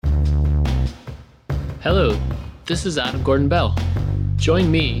Hello, this is Adam Gordon Bell. Join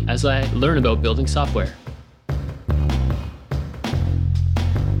me as I learn about building software.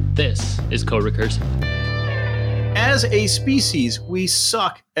 This is Co-Recursive. As a species, we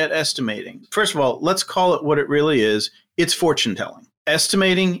suck at estimating. First of all, let's call it what it really is. It's fortune telling.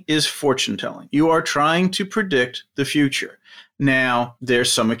 Estimating is fortune telling. You are trying to predict the future. Now,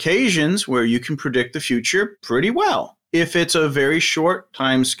 there's some occasions where you can predict the future pretty well. If it's a very short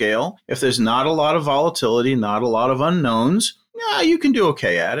time scale, if there's not a lot of volatility, not a lot of unknowns, yeah, you can do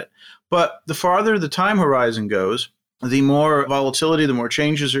okay at it. But the farther the time horizon goes, the more volatility, the more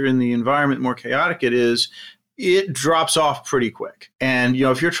changes are in the environment, the more chaotic it is, it drops off pretty quick. And,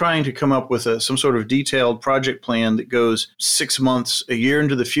 if you're trying to come up with some sort of detailed project plan that goes 6 months, a year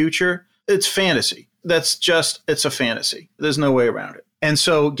into the future, it's fantasy. It's a fantasy. There's no way around it. And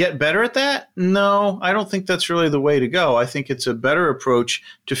so get better at that? No, I don't think that's really the way to go. I think it's a better approach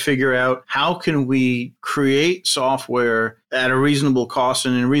to figure out how can we create software at a reasonable cost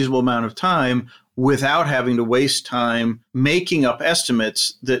and in a reasonable amount of time without having to waste time making up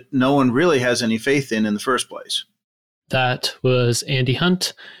estimates that no one really has any faith in the first place. That was Andy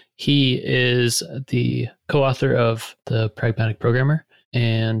Hunt. He is the co-author of The Pragmatic Programmer,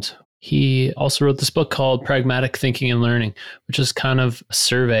 and he also wrote this book called Pragmatic Thinking and Learning, which is kind of a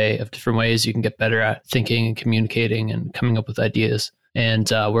survey of different ways you can get better at thinking and communicating and coming up with ideas. And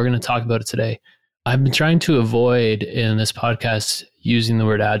we're going to talk about it today. I've been trying to avoid in this podcast using the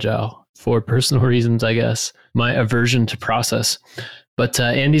word agile for personal reasons, I guess, my aversion to process. But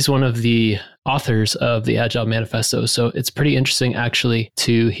Andy's one of the authors of the Agile Manifesto. So it's pretty interesting, actually,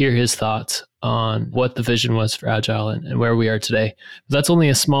 to hear his thoughts on what the vision was for Agile and where we are today. But that's only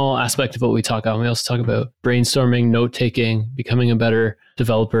a small aspect of what we talk about. We also talk about brainstorming, note-taking, becoming a better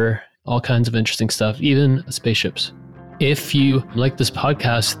developer, all kinds of interesting stuff, even spaceships. If you like this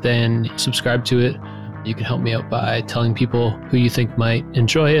podcast, then subscribe to it. You can help me out by telling people who you think might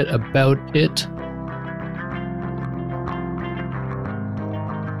enjoy it about it.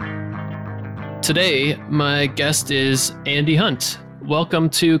 Today, my guest is Andy Hunt. Welcome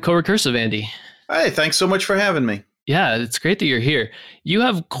to Co-Recursive, Andy. Hey, thanks so much for having me. Yeah, it's great that you're here. You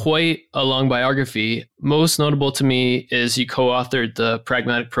have quite a long biography. Most notable to me is you co-authored The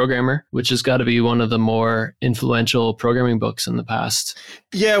Pragmatic Programmer, which has got to be one of the more influential programming books in the past.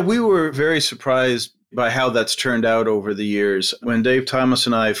 Yeah, we were very surprised by how that's turned out over the years. When Dave Thomas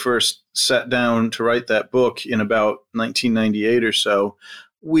and I first sat down to write that book in about 1998 or so,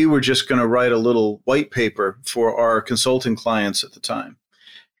 we were just going to write a little white paper for our consulting clients at the time.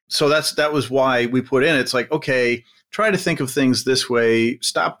 So that was why we put in, it's like, okay, try to think of things this way,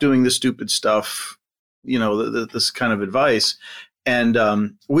 stop doing this stupid stuff, this kind of advice. And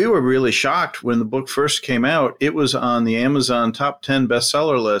we were really shocked when the book first came out. It was on the Amazon top 10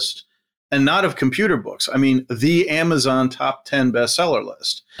 bestseller list. And not of computer books. I mean, the Amazon top 10 bestseller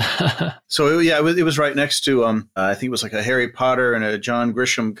list. So, it was right next to, I think it was like a Harry Potter and a John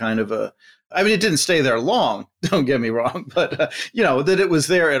Grisham kind of it didn't stay there long, don't get me wrong. But, that it was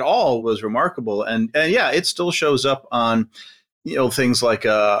there at all was remarkable. And it still shows up on, things like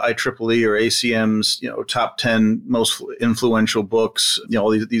IEEE or ACM's, top 10 most influential books,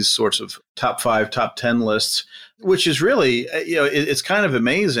 these sorts of top 5, top 10 lists, which is really, it's kind of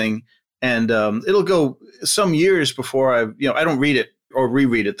amazing. And it'll go some years before I don't read it or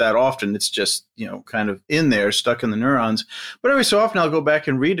reread it that often. It's just, kind of in there, stuck in the neurons. But every so often I'll go back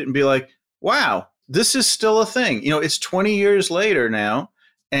and read it and be like, wow, this is still a thing. It's 20 years later now.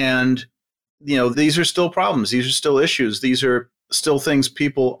 And, these are still problems. These are still issues. These are still things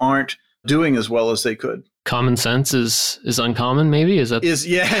people aren't doing as well as they could. Common sense is uncommon, maybe? Is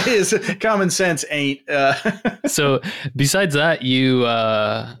common sense ain't. So besides that,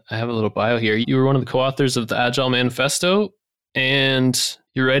 I have a little bio here. You were one of the co-authors of the Agile Manifesto, and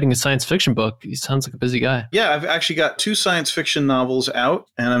you're writing a science fiction book. You sounds like a busy guy. Yeah, I've actually got 2 science fiction novels out,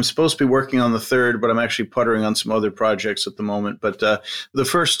 and I'm supposed to be working on the third, but I'm actually puttering on some other projects at the moment. But the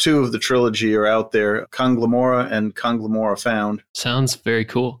first 2 of the trilogy are out there, Conglamora and Conglamora Found. Sounds very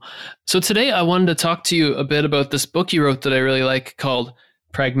cool. So today I wanted to talk to you a bit about this book you wrote that I really like called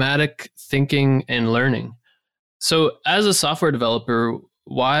Pragmatic Thinking and Learning. So as a software developer,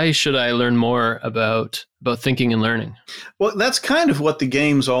 why should I learn more about thinking and learning? Well, that's kind of what the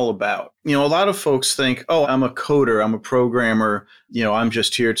game's all about. A lot of folks think, oh, I'm a coder, I'm a programmer, I'm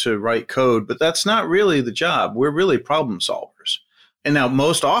just here to write code, but that's not really the job. We're really problem solvers. And now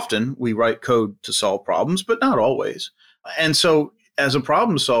most often we write code to solve problems, but not always. And so as a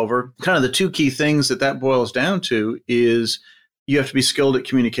problem solver, kind of the 2 key things that boils down to is you have to be skilled at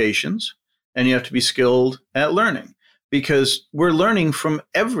communications and you have to be skilled at learning. because we're learning from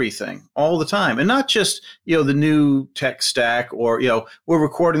everything all the time, and not just, the new tech stack, or, we're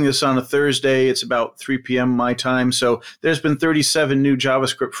recording this on a Thursday. It's about 3 p.m. my time. So there's been 37 new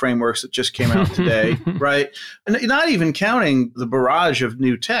JavaScript frameworks that just came out today, right? And not even counting the barrage of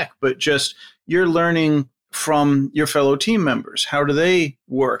new tech, but just you're learning from your fellow team members. How do they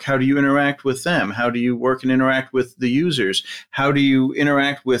work? How do you interact with them? How do you work and interact with the users? How do you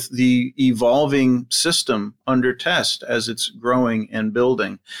interact with the evolving system under test as it's growing and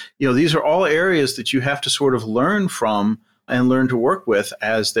building? These are all areas that you have to sort of learn from and learn to work with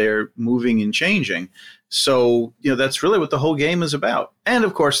as they're moving and changing. So, that's really what the whole game is about. And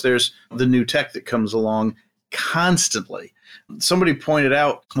of course, there's the new tech that comes along constantly. Somebody pointed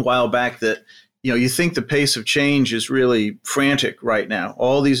out a while back that you think the pace of change is really frantic right now.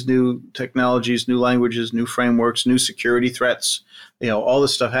 All these new technologies, new languages, new frameworks, new security threats, all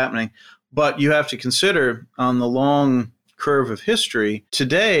this stuff happening. But you have to consider, on the long curve of history,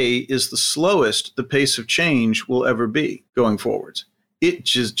 today is the slowest the pace of change will ever be going forwards.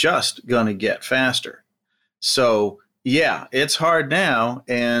 It is just going to get faster. So, yeah, it's hard now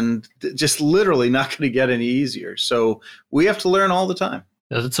and just literally not going to get any easier. So we have to learn all the time.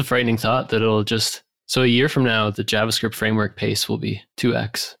 That's a frightening thought that so a year from now, the JavaScript framework pace will be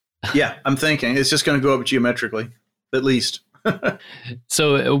 2x. Yeah, I'm thinking it's just going to go up geometrically, at least.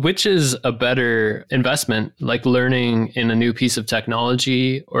 So which is a better investment, like learning in a new piece of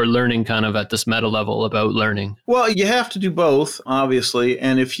technology or learning kind of at this meta level about learning? Well, you have to do both, obviously.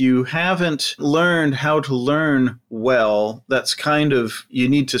 And if you haven't learned how to learn well, you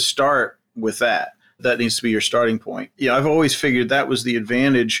need to start with that. That needs to be your starting point. I've always figured that was the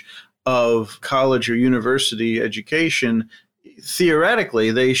advantage of college or university education. Theoretically,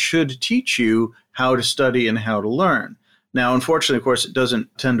 they should teach you how to study and how to learn. Now, unfortunately, of course, it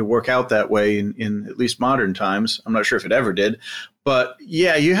doesn't tend to work out that way in at least modern times. I'm not sure if it ever did. But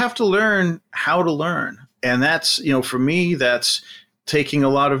yeah, you have to learn how to learn. And that's, for me, that's taking a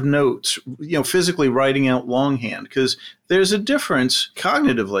lot of notes, physically writing out longhand, because there's a difference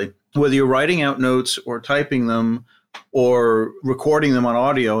cognitively, whether you're writing out notes or typing them or recording them on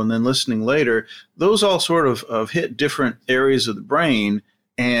audio and then listening later. Those all sort of hit different areas of the brain.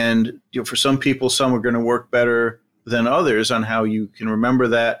 And for some people, some are going to work better than others on how you can remember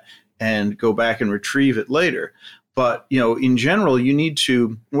that and go back and retrieve it later. But, in general, you need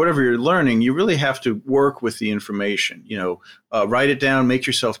to, whatever you're learning, you really have to work with the information, write it down, make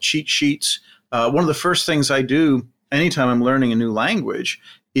yourself cheat sheets. One of the first things I do anytime I'm learning a new language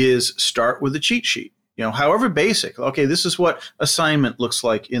is start with a cheat sheet. However basic. Okay, this is what assignment looks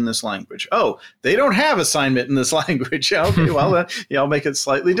like in this language. Oh, they don't have assignment in this language. Okay, well, I'll make it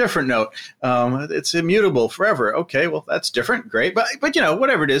slightly different note. It's immutable forever. Okay, well, that's different. Great. But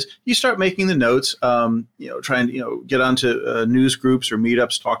whatever it is, you start making the notes, trying to, get onto news groups or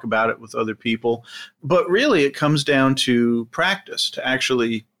meetups, talk about it with other people. But really, it comes down to practice, to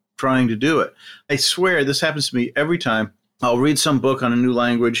actually trying to do it. I swear this happens to me every time. I'll read some book on a new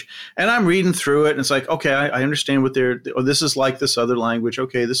language and I'm reading through it and it's like, okay, I understand what this is like this other language.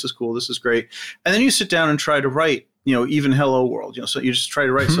 Okay, this is cool. This is great. And then you sit down and try to write, even hello world, so you just try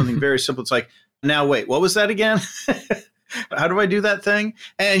to write something very simple. It's like, now wait, what was that again? How do I do that thing?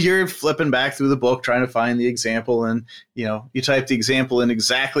 And you're flipping back through the book, trying to find the example. And, you type the example in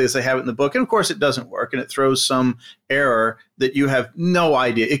exactly as they have it in the book. And of course it doesn't work. And it throws some error that you have no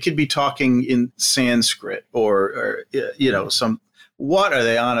idea. It could be talking in Sanskrit or what are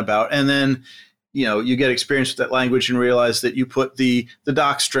they on about? And then, you get experience with that language and realize that you put the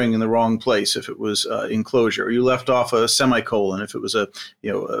doc string in the wrong place if it was enclosure, or you left off a semicolon if it was a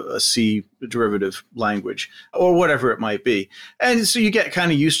C derivative language, or whatever it might be. And so you get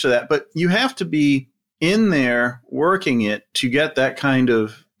kind of used to that, but you have to be in there working it to get that kind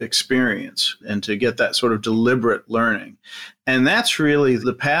of experience and to get that sort of deliberate learning. And that's really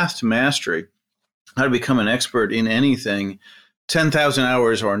the path to mastery, how to become an expert in anything. 10,000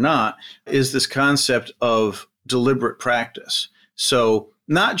 hours or not, is this concept of deliberate practice. So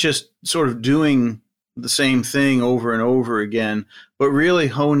not just sort of doing the same thing over and over again, but really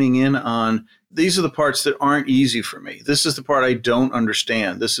honing in on, these are the parts that aren't easy for me. This is the part I don't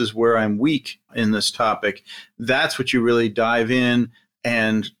understand. This is where I'm weak in this topic. That's what you really dive in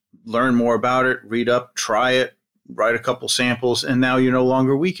and learn more about it, read up, try it, write a couple samples, and now you're no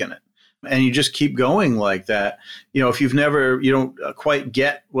longer weak in it. And you just keep going like that. If you don't quite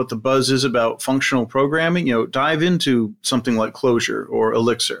get what the buzz is about functional programming, dive into something like Clojure or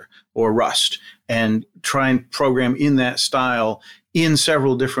Elixir or Rust and try and program in that style in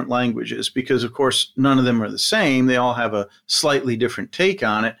several different languages because, of course, none of them are the same. They all have a slightly different take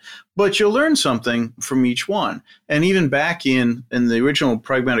on it, but you'll learn something from each one. And even back in the original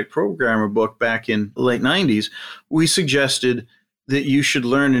Pragmatic Programmer book back in the late 90s, we suggested that you should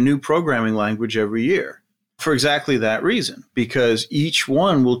learn a new programming language every year for exactly that reason, because each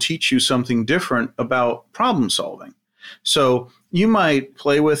one will teach you something different about problem solving. So you might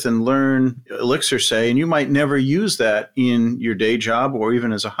play with and learn Elixir, say, and you might never use that in your day job or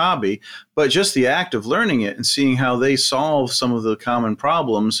even as a hobby, but just the act of learning it and seeing how they solve some of the common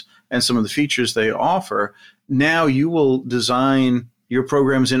problems and some of the features they offer, now you will design your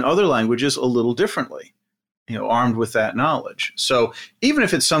programs in other languages a little differently, armed with that knowledge. So even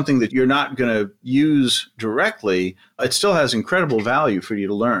if it's something that you're not going to use directly, it still has incredible value for you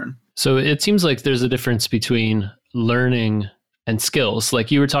to learn. So it seems like there's a difference between learning and skills.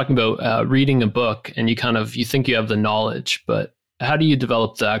 Like you were talking about reading a book and you think you have the knowledge, but how do you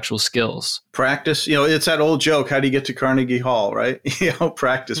develop the actual skills? Practice. It's that old joke. How do you get to Carnegie Hall, right?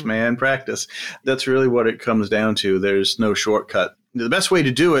 Practice, man, practice. That's really what it comes down to. There's no shortcut. The best way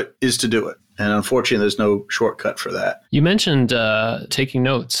to do it is to do it. And unfortunately, there's no shortcut for that. You mentioned taking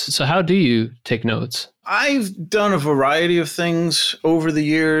notes. So how do you take notes? I've done a variety of things over the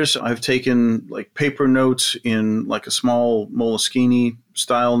years. I've taken paper notes in a small Moleskine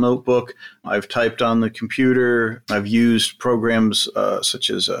style notebook. I've typed on the computer. I've used programs such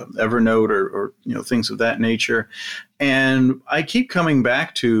as Evernote or things of that nature. And I keep coming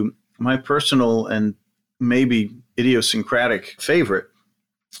back to my personal and maybe idiosyncratic favorite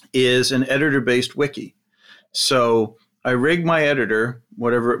is an editor-based wiki. So I rig my editor,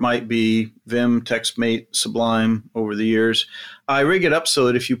 whatever it might be, Vim, TextMate, Sublime over the years. I rig it up so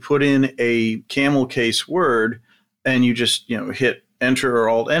that if you put in a camel case word and you just hit Enter or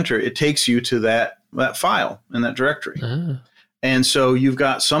Alt Enter, it takes you to that file in that directory. Ah. And so you've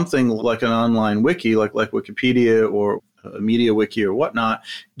got something like an online wiki, like Wikipedia or a media wiki or whatnot,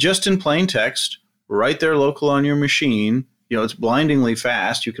 just in plain text, right there local on your machine. It's blindingly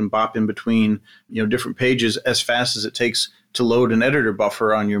fast. You can bop in between, different pages as fast as it takes to load an editor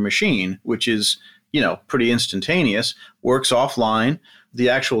buffer on your machine, which is, pretty instantaneous, works offline. The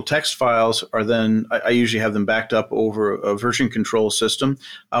actual text files are then, I usually have them backed up over a version control system.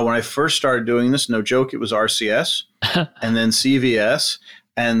 When I first started doing this, no joke, it was RCS and then CVS.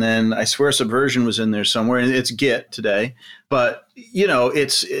 And then I swear Subversion was in there somewhere, and it's Git today. But,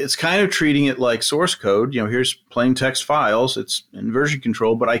 it's kind of treating it like source code. Here's plain text files. It's in version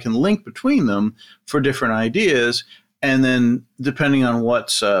control, but I can link between them for different ideas. And then depending on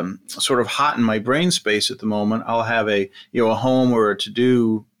what's sort of hot in my brain space at the moment, I'll have a home or a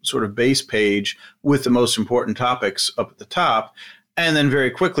to-do sort of base page with the most important topics up at the top. And then very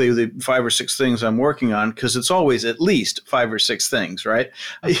quickly, the 5 or 6 things I'm working on, because it's always at least 5 or 6 things, right?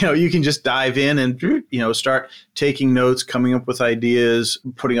 You can just dive in and, start taking notes, coming up with ideas,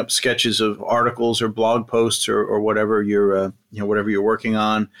 putting up sketches of articles or blog posts or whatever you're working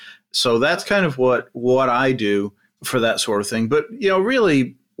on. So that's kind of what I do for that sort of thing. But,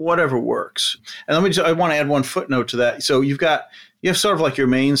 really whatever works. And I want to add one footnote to that. So you have sort of like your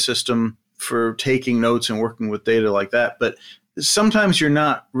main system for taking notes and working with data like that. But sometimes you're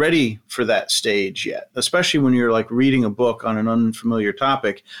not ready for that stage yet, especially when you're reading a book on an unfamiliar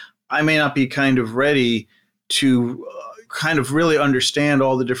topic. I may not be kind of ready to kind of really understand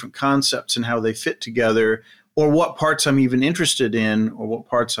all the different concepts and how they fit together, or what parts I'm even interested in or what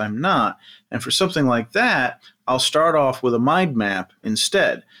parts I'm not. And for something like that, I'll start off with a mind map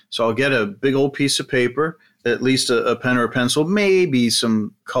instead. So I'll get a big old piece of paper, at least a pen or a pencil, maybe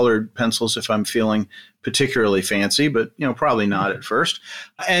some colored pencils if I'm feeling particularly fancy, but probably not at first,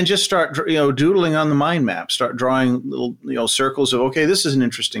 and just start doodling on the mind map. Start drawing little circles of, okay, this is an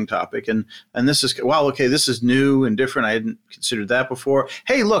interesting topic, and this is, wow, okay, this is new and different. I hadn't considered that before.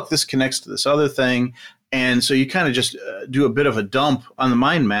 Hey, look, this connects to this other thing, and so you kind of just do a bit of a dump on the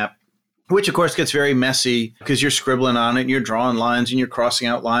mind map, which of course gets very messy because you're scribbling on it and you're drawing lines and you're crossing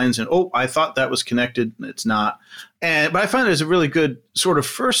out lines and, oh, I thought that was connected. It's not. But I find it is a really good sort of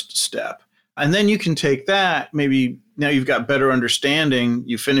first step. And then you can take that, maybe now you've got better understanding,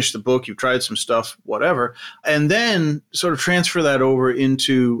 you finished the book, you've tried some stuff, whatever, and then sort of transfer that over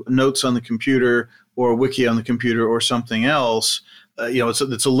into notes on the computer or a wiki on the computer or something else.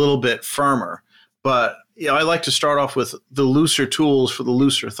 It's a little bit firmer. But I like to start off with the looser tools for the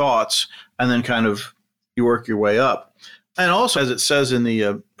looser thoughts, and then kind of you work your way up. And also, as it says in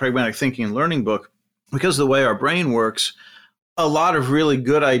the Pragmatic Thinking and Learning book, because of the way our brain works, a lot of really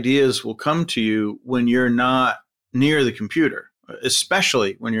good ideas will come to you when you're not near the computer,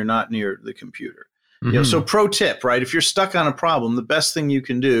 especially when you're not near the computer. So pro tip, right? If you're stuck on a problem, the best thing you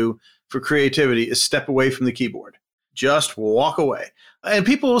can do for creativity is step away from the keyboard. Just walk away. And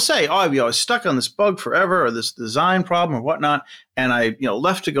people will say, oh, I was stuck on this bug forever or this design problem or whatnot. And I,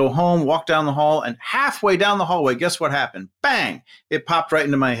 left to go home, walk down the hall, and halfway down the hallway, guess what happened? Bang! It popped right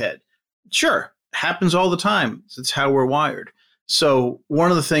into my head. Sure, happens all the time. It's how we're wired. So one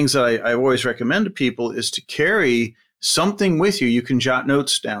of the things that I always recommend to people is to carry something with you can jot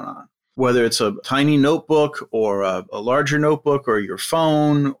notes down on, whether it's a tiny notebook or a larger notebook or your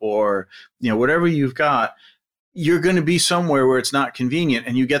phone or, whatever you've got. You're going to be somewhere where it's not convenient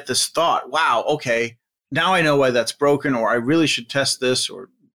and you get this thought, wow, okay, now I know why that's broken, or I really should test this, or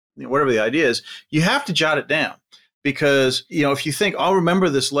whatever the idea is. You have to jot it down because, if you think I'll remember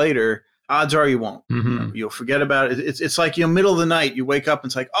this later, odds are you won't. You'll forget about it. It's like, middle of the night, you wake up and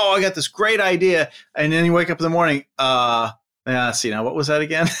it's like, oh, I got this great idea. And then you wake up in the morning. Now what was that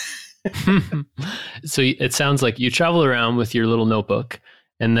again? So it sounds like you travel around with your little notebook,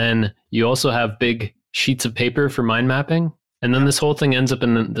 and then you also have big sheets of paper for mind mapping. And then this whole thing ends up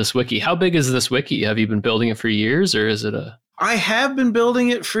in this wiki. How big is this wiki? Have you been building it for years, or is it I have been building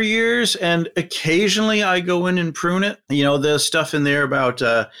it for years, and occasionally I go in and prune it. There's stuff in there about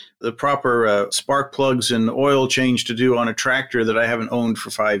the proper spark plugs and oil change to do on a tractor that I haven't owned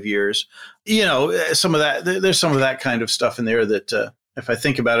for 5 years. Some of that, there's some of that kind of stuff in there that if I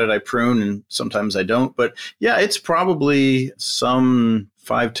think about it, I prune, and sometimes I don't. But yeah, it's probably some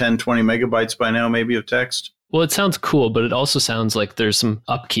 5, 10, 20 megabytes by now, maybe, of text. Well, it sounds cool, but it also sounds like there's some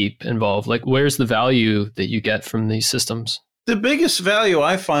upkeep involved. Like, where's the value that you get from these systems? The biggest value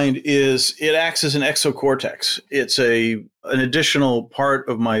I find is it acts as an exocortex. It's an additional part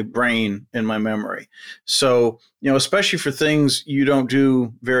of my brain and my memory. So, especially for things you don't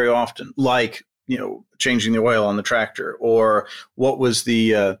do very often, like, changing the oil on the tractor, or what was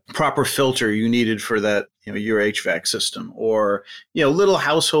the proper filter you needed for that, your HVAC system, or, little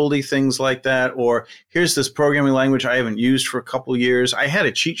householdy things like that. Or here's this programming language I haven't used for a couple of years. I had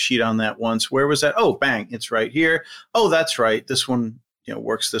a cheat sheet on that once. Where was that? Oh, bang, it's right here. Oh, that's right. This one,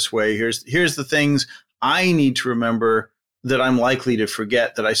 works this way. Here's the things I need to remember that I'm likely to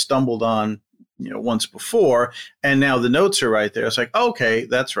forget that I stumbled on, once before. And now the notes are right there. It's like, okay,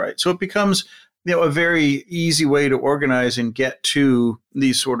 that's right. So it becomes a very easy way to organize and get to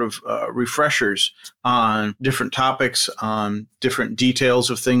these sort of refreshers on different topics, on different details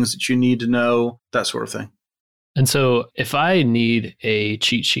of things that you need to know, that sort of thing. And so if I need a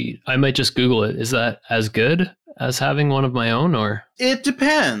cheat sheet, I might just Google it. Is that as good as having one of my own, or? It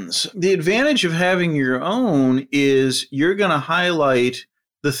depends. The advantage of having your own is you're going to highlight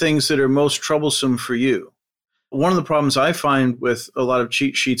the things that are most troublesome for you. One of the problems I find with a lot of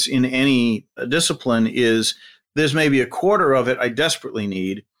cheat sheets in any discipline is there's maybe a quarter of it I desperately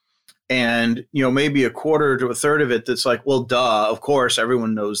need, and maybe a quarter to a third of it that's like, well, duh, of course,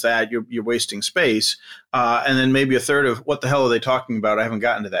 everyone knows that. You're wasting space, and then maybe a third of what the hell are they talking about? I haven't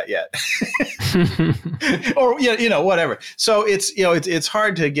gotten to that yet, or whatever. So it's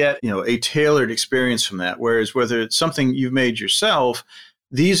hard to get a tailored experience from that. Whereas whether it's something you've made yourself,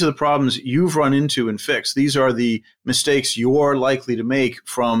 these are the problems you've run into and fixed. These are the mistakes you're likely to make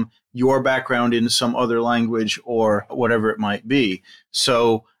from your background in some other language or whatever it might be.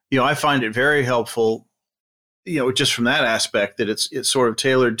 So, I find it very helpful, just from that aspect, that it's sort of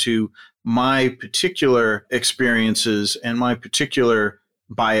tailored to my particular experiences and my particular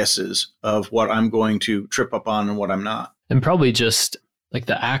biases of what I'm going to trip up on and what I'm not. And probably just like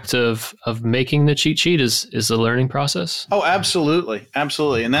the act of making the cheat sheet is a learning process. Oh, absolutely.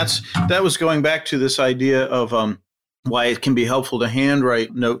 Absolutely. And that was going back to this idea of why it can be helpful to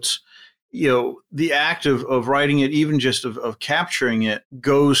handwrite notes. The act of writing it, even just of capturing it,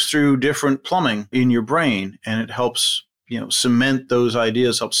 goes through different plumbing in your brain, and it helps, cement those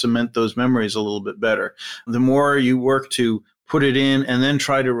ideas, helps cement those memories a little bit better. The more you work to put it in and then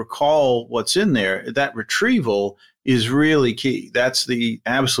try to recall what's in there, that retrieval is really key. That's the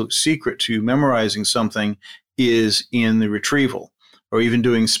absolute secret to memorizing something, is in the retrieval, or even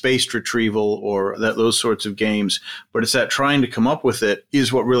doing spaced retrieval or those sorts of games. But it's that trying to come up with it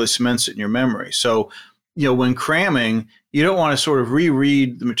is what really cements it in your memory. So, when cramming, you don't want to sort of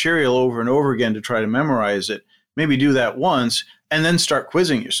reread the material over and over again to try to memorize it. Maybe do that once and then start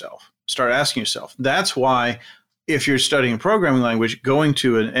quizzing yourself, start asking yourself. That's why, if you're studying a programming language, going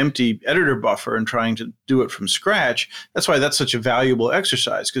to an empty editor buffer and trying to do it from scratch, that's why that's such a valuable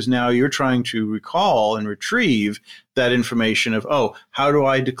exercise, because now you're trying to recall and retrieve that information of, oh, how do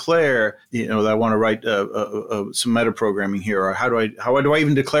I declare, that I want to write some metaprogramming here, or how do I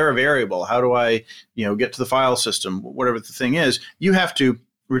even declare a variable? How do I, get to the file system? Whatever the thing is, you have to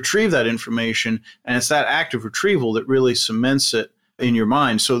retrieve that information. And it's that act of retrieval that really cements it in your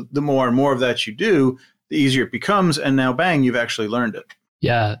mind. So the more and more of that you do, the easier it becomes. And now, bang, you've actually learned it.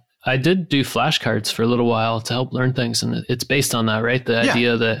 Yeah. I did do flashcards for a little while to help learn things. And it's based on that, right? The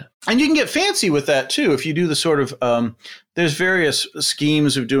idea that... And you can get fancy with that, too. If you do the sort of... there's various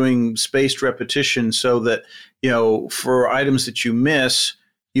schemes of doing spaced repetition so that, for items that you miss,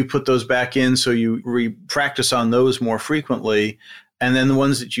 you put those back in so you practice on those more frequently. And then the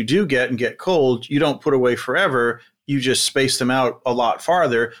ones that you do get and get cold, you don't put away forever. You just space them out a lot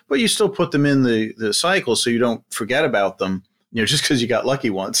farther, but you still put them in the cycle so you don't forget about them. Just because you got lucky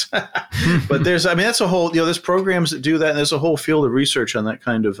once. But that's a whole, there's programs that do that. And there's a whole field of research on that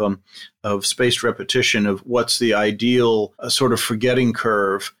kind of spaced repetition of what's the ideal sort of forgetting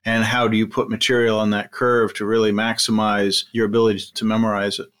curve and how do you put material on that curve to really maximize your ability to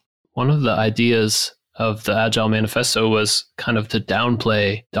memorize it. One of the ideas of the Agile Manifesto was kind of to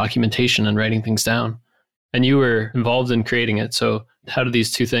downplay documentation and writing things down. And you were involved in creating it. So how do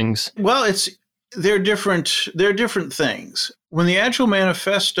these two things? Well, they're different things. When the Agile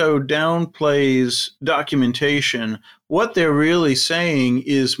Manifesto downplays documentation, what they're really saying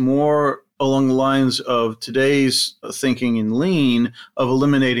is more along the lines of today's thinking in Lean of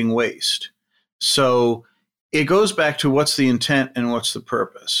eliminating waste. So it goes back to what's the intent and what's the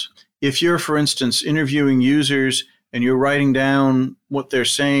purpose. If you're, for instance, interviewing users and you're writing down what they're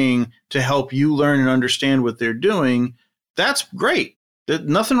saying to help you learn and understand what they're doing, that's great. There's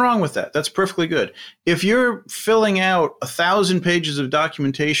nothing wrong with that. That's perfectly good. If you're filling out 1,000 pages of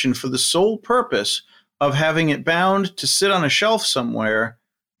documentation for the sole purpose of having it bound to sit on a shelf somewhere,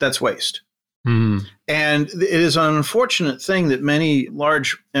 that's waste. And it is an unfortunate thing that many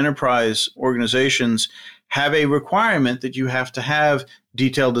large enterprise organizations have a requirement that you have to have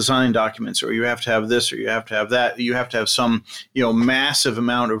detailed design documents, or you have to have this, or you have to have that. You have to have some, massive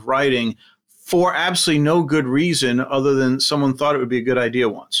amount of writing for absolutely no good reason other than someone thought it would be a good idea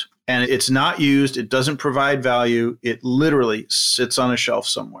once. And it's not used. It doesn't provide value. It literally sits on a shelf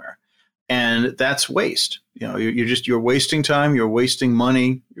somewhere. And that's waste. You're wasting time, you're wasting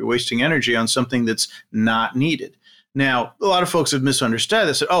money, you're wasting energy on something that's not needed. Now, a lot of folks have misunderstood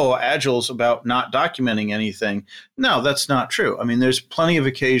this. Agile's about not documenting anything. No, that's not true. I mean, there's plenty of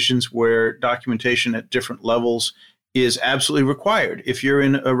occasions where documentation at different levels is absolutely required. If you're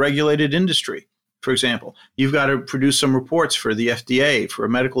in a regulated industry, for example, you've got to produce some reports for the FDA for a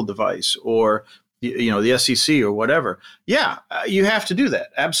medical device or the SEC or whatever. Yeah, you have to do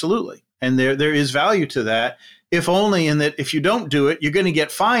that. Absolutely. And there is value to that, if only in that if you don't do it, you're going to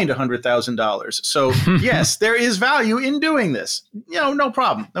get fined $100,000. So yes, there is value in doing this. No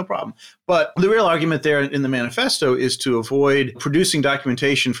problem. But the real argument there in the manifesto is to avoid producing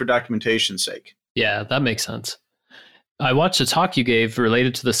documentation for documentation's sake. Yeah, that makes sense. I watched a talk you gave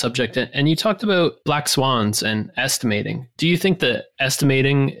related to the subject, and you talked about black swans and estimating. Do you think that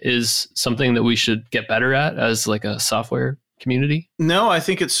estimating is something that we should get better at as like a software community? No, I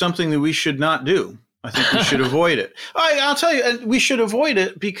think it's something that we should not do. I think we should avoid it. I'll tell you, we should avoid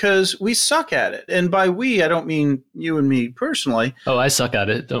it because we suck at it. And by we, I don't mean you and me personally. Oh, I suck at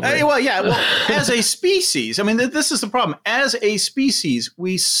it. Don't worry. Well, as a species, I mean, this is the problem. As a species,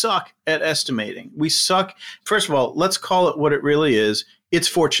 we suck at estimating. We suck. First of all, let's call it what it really is. It's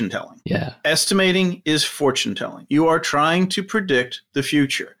fortune telling. Yeah. Estimating is fortune telling. You are trying to predict the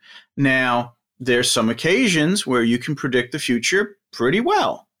future. Now, there's some occasions where you can predict the future pretty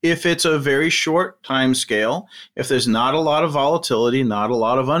well. If it's a very short time scale, if there's not a lot of volatility, not a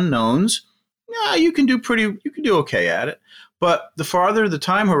lot of unknowns, you can do okay at it. But the farther the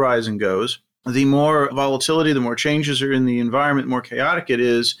time horizon goes, the more volatility, the more changes are in the environment, the more chaotic it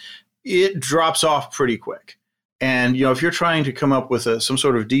is, it drops off pretty quick. And, if you're trying to come up with some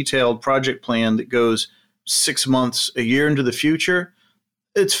sort of detailed project plan that goes 6 months, a year into the future,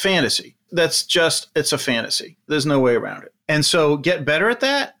 it's fantasy. It's a fantasy. There's no way around it. And so get better at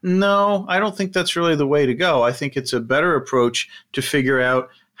that? No, I don't think that's really the way to go. I think it's a better approach to figure out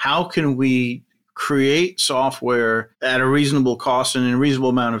how can we create software at a reasonable cost and in a reasonable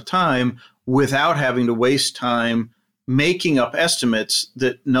amount of time without having to waste time making up estimates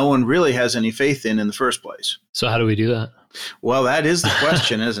that no one really has any faith in the first place. So how do we do that? Well, that is the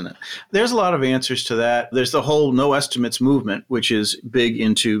question, isn't it? There's a lot of answers to that. There's the whole no estimates movement, which is big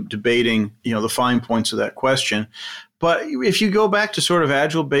into debating, the fine points of that question. But if you go back to sort of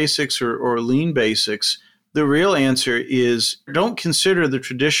agile basics or lean basics, the real answer is don't consider the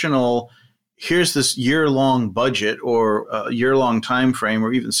traditional, here's this year-long budget or a year-long time frame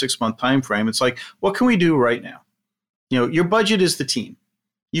or even 6-month time frame. It's like, what can we do right now? Your budget is the team.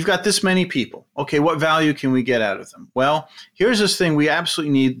 You've got this many people. Okay, what value can we get out of them? Well, here's this thing we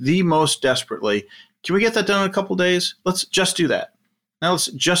absolutely need the most desperately. Can we get that done in a couple days? Let's just do that. Now let's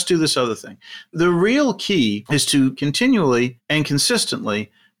just do this other thing. The real key is to continually and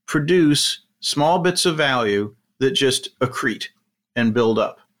consistently produce small bits of value that just accrete and build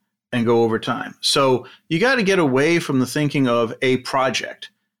up and go over time. So you got to get away from the thinking of a project,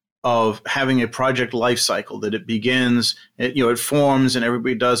 of having a project life cycle, that it begins, it forms and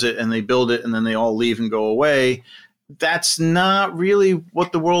everybody does it and they build it and then they all leave and go away. That's not really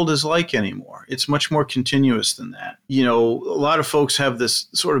what the world is like anymore. It's much more continuous than that. A lot of folks have this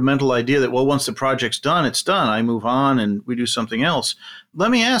sort of mental idea that, well, once the project's done, it's done. I move on and we do something else.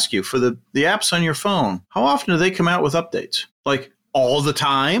 Let me ask you, for the apps on your phone, how often do they come out with updates? Like all the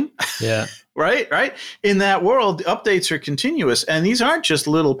time? Yeah. Right. In that world, updates are continuous. And these aren't just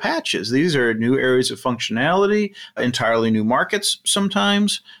little patches. These are new areas of functionality, entirely new markets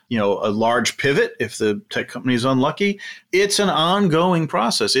sometimes, a large pivot if the tech company is unlucky. It's an ongoing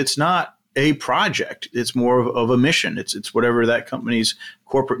process. It's not a project. It's more of a mission. It's whatever that company's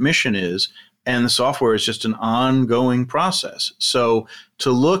corporate mission is. And the software is just an ongoing process. So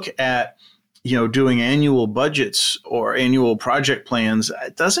to look at doing annual budgets or annual project plans,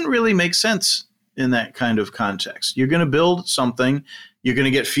 it doesn't really make sense in that kind of context. You're going to build something, you're going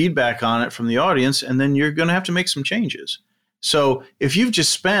to get feedback on it from the audience, and then you're going to have to make some changes. So if you've just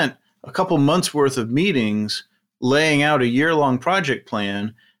spent a couple months worth of meetings laying out a year-long project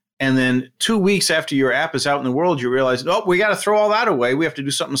plan, and then 2 weeks after your app is out in the world, you realize, oh, we got to throw all that away. We have to do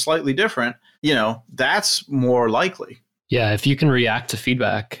something slightly different. That's more likely. Yeah, if you can react to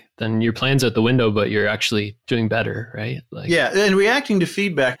feedback, then your plan's out the window, but you're actually doing better, right? And reacting to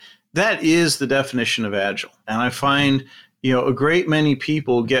feedback, that is the definition of Agile. And I find, a great many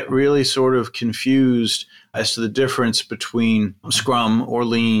people get really sort of confused as to the difference between Scrum or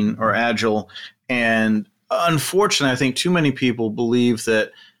Lean or Agile. And unfortunately, I think too many people believe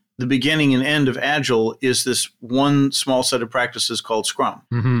that the beginning and end of Agile is this one small set of practices called Scrum.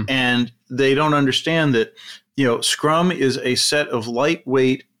 Mm-hmm. And they don't understand that Scrum is a set of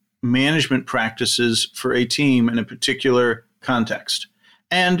lightweight management practices for a team in a particular context.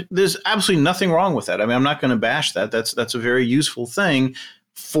 And there's absolutely nothing wrong with that. I mean, I'm not going to bash that. That's a very useful thing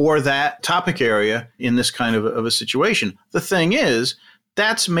for that topic area in this kind of a situation. The thing is,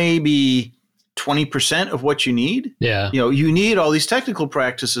 that's maybe 20% of what you need. Yeah. You need all these technical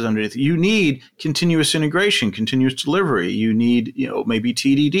practices underneath. You need continuous integration, continuous delivery. You need, maybe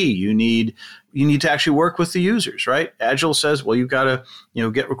TDD. You need to actually work with the users, right? Agile says, well, you've got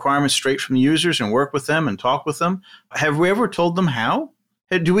to, get requirements straight from the users and work with them and talk with them. Have we ever told them how?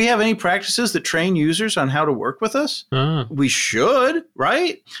 Do we have any practices that train users on how to work with us? We should,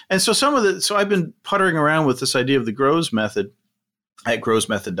 right? And so so I've been puttering around with this idea of the GROWS method at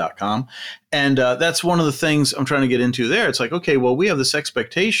growsmethod.com. And that's one of the things I'm trying to get into there. It's like, okay, well, we have this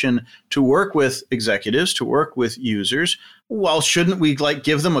expectation to work with executives, to work with users. Well, shouldn't we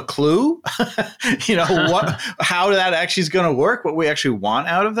give them a clue? How that actually is going to work, what we actually want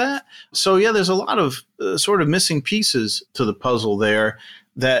out of that? So yeah, there's a lot of sort of missing pieces to the puzzle there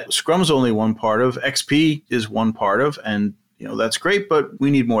that Scrum's only one part of, XP is one part of, and that's great, but we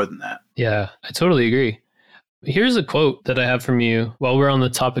need more than that. Yeah, I totally agree. Here's a quote that I have from you while we're on the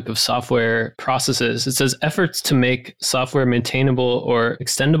topic of software processes. It says, efforts to make software maintainable or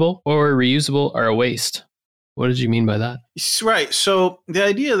extendable or reusable are a waste. What did you mean by that? Right. So the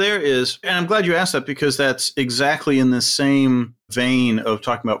idea there is, and I'm glad you asked that because that's exactly in the same vein of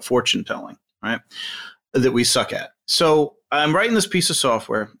talking about fortune telling, right? That we suck at. So I'm writing this piece of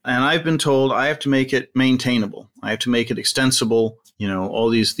software and I've been told I have to make it maintainable. I have to make it extensible, all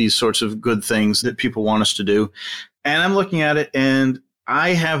these sorts of good things that people want us to do. And I'm looking at it and I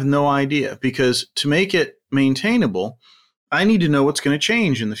have no idea, because to make it maintainable, I need to know what's going to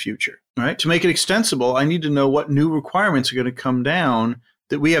change in the future, right? To make it extensible, I need to know what new requirements are going to come down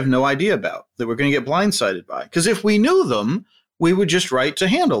that we have no idea about, that we're going to get blindsided by. Because if we knew them, we would just write to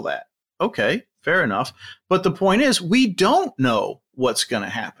handle that. Okay, fair enough. But the point is, we don't know what's going to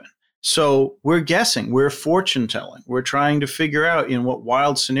happen. So we're guessing, we're fortune telling. We're trying to figure out in what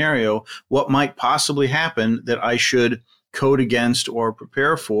wild scenario, what might possibly happen that I should code against or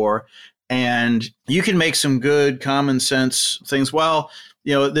prepare for. And you can make some good common sense things. Well,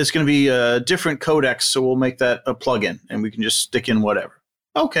 there's going to be a different codex, so we'll make that a plugin and we can just stick in whatever.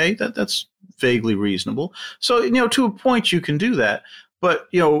 Okay, that's vaguely reasonable. So, to a point you can do that. But,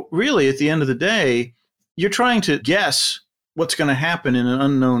 really at the end of the day, you're trying to guess what's going to happen in an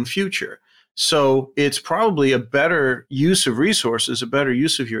unknown future. So it's probably a better use of resources, a better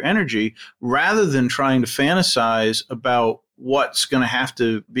use of your energy, rather than trying to fantasize about what's going to have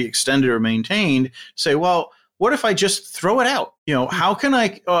to be extended or maintained, say, well, what if I just throw it out? How can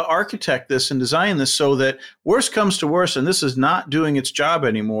I architect this and design this so that worst comes to worst and this is not doing its job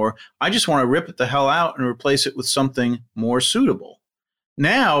anymore? I just want to rip it the hell out and replace it with something more suitable.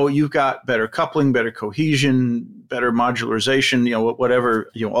 Now you've got better coupling, better cohesion, better modularization, whatever,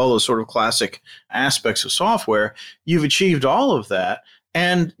 all those sort of classic aspects of software. You've achieved all of that,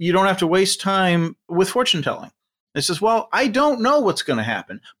 and you don't have to waste time with fortune telling. It says, well, I don't know what's going to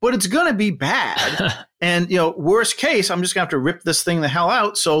happen, but it's going to be bad. And, worst case, I'm just going to have to rip this thing the hell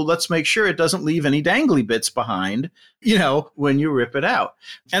out. So let's make sure it doesn't leave any dangly bits behind, when you rip it out.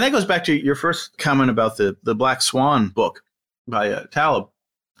 And that goes back to your first comment about the Black Swan book by Taleb.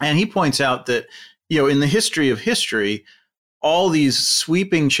 And he points out that, in the history of history, all these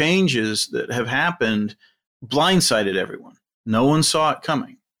sweeping changes that have happened blindsided everyone. No one saw it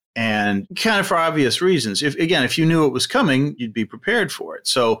coming. And kind of for obvious reasons. If you knew it was coming, you'd be prepared for it.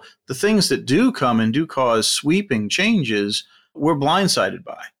 So the things that do come and do cause sweeping changes, we're blindsided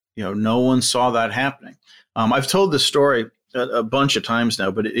by. No one saw that happening. I've told this story a bunch of times now,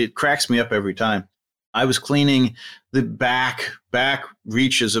 but it cracks me up every time. I was cleaning the back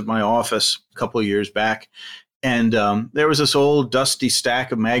reaches of my office a couple of years back. And there was this old dusty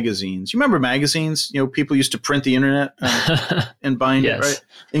stack of magazines. You remember magazines? People used to print the internet and bind yes. it, right?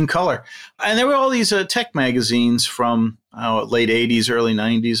 In color. And there were all these tech magazines from late 80s, early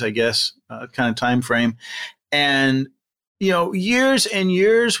 90s, I guess, kind of time frame. And, years and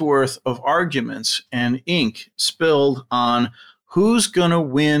years worth of arguments and ink spilled on who's going to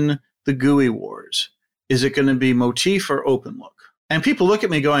win the GUI wars. Is it going to be Motif or OpenLook? And people look at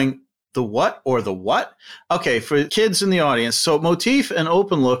me going, the what or the what? Okay, for kids in the audience, so Motif and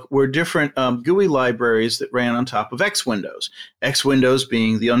OpenLook were different GUI libraries that ran on top of X Windows. X Windows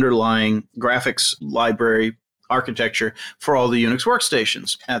being the underlying graphics library architecture for all the Unix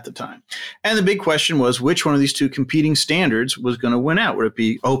workstations at the time. And the big question was, which one of these two competing standards was going to win out? Would it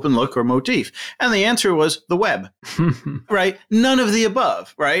be OpenLook or Motif? And the answer was the web, right? None of the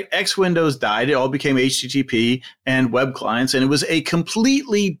above, right? X Windows died. It all became HTTP and web clients, and it was a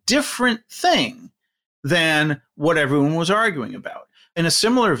completely different thing than what everyone was arguing about. In a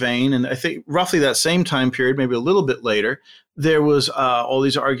similar vein, and I think roughly that same time period, maybe a little bit later, there was all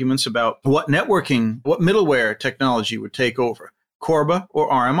these arguments about what middleware technology would take over, Corba or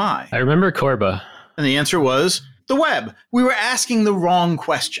RMI. I remember Corba. And the answer was the web. We were asking the wrong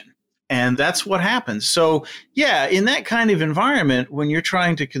question. And that's what happens. So, yeah, in that kind of environment, when you're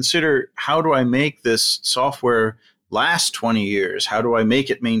trying to consider how do I make this software last 20 years? How do I make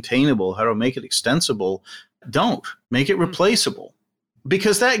it maintainable? How do I make it extensible? Don't. Make it replaceable.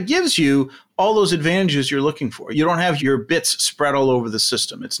 Because that gives you all those advantages you're looking for. You don't have your bits spread all over the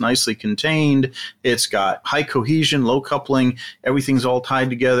system. It's nicely contained. It's got high cohesion, low coupling. Everything's all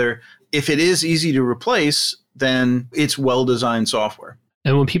tied together. If it is easy to replace, then it's well-designed software.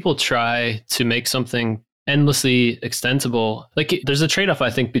 And when people try to make something endlessly extensible, there's a trade-off,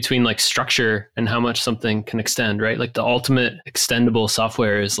 I think, between structure and how much something can extend, right? The ultimate extendable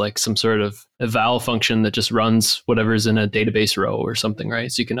software is some sort of eval function that just runs whatever's in a database row or something,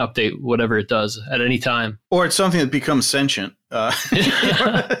 right? So you can update whatever it does at any time. Or it's something that becomes sentient,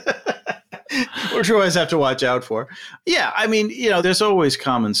 which you always have to watch out for. Yeah, I mean, there's always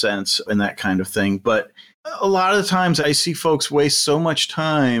common sense in that kind of thing, but a lot of the times I see folks waste so much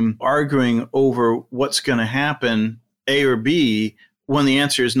time arguing over what's going to happen, A or B, when the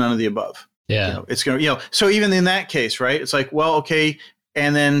answer is none of the above. Yeah. It's going to, so even in that case, right? It's well, okay.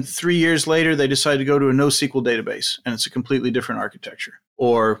 And then 3 years later, they decide to go to a NoSQL database and it's a completely different architecture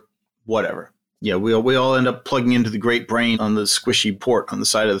or whatever. Yeah. We all end up plugging into the great brain on the squishy port on the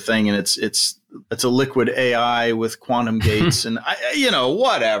side of the thing. And it's a liquid AI with quantum gates and,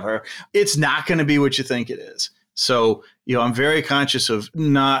 whatever. It's not going to be what you think it is. So, I'm very conscious of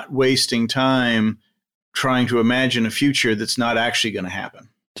not wasting time trying to imagine a future that's not actually going to happen.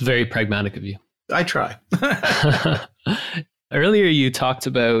 It's very pragmatic of you. I try. Earlier, you talked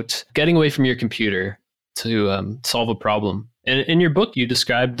about getting away from your computer to solve a problem. And in your book, you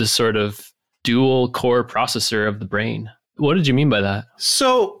described the sort of dual core processor of the brain. What did you mean by that?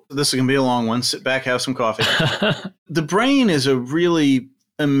 So this is going to be a long one. Sit back, have some coffee. The brain is a really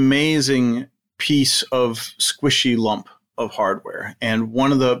amazing piece of squishy lump of hardware. And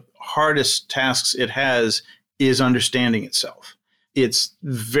one of the hardest tasks it has is understanding itself. It's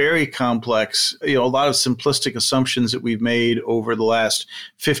very complex. A lot of simplistic assumptions that we've made over the last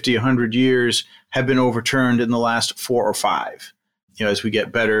 50, 100 years have been overturned in the last 4 or 5. As we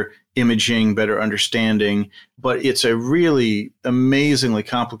get better imaging, better understanding, but it's a really amazingly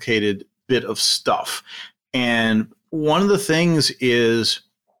complicated bit of stuff. And one of the things is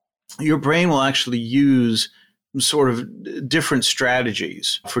your brain will actually use sort of different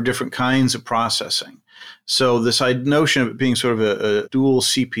strategies for different kinds of processing. So this notion of it being sort of a dual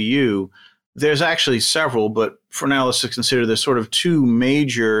CPU, there's actually several, but for now, let's just consider there's sort of two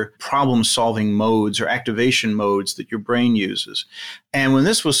major problem-solving modes or activation modes that your brain uses. And when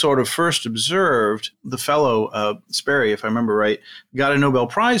this was sort of first observed, the fellow, Sperry, if I remember right, got a Nobel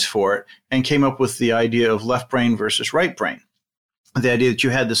Prize for it and came up with the idea of left brain versus right brain. The idea that you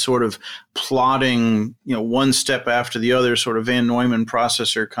had this sort of plotting, one step after the other sort of Van Neumann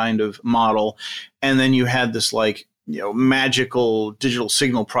processor kind of model. And then you had this magical digital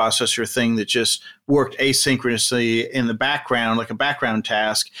signal processor thing that just worked asynchronously in the background, like a background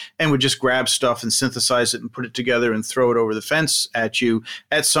task, and would just grab stuff and synthesize it and put it together and throw it over the fence at you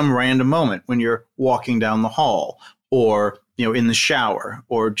at some random moment when you're walking down the hall or, in the shower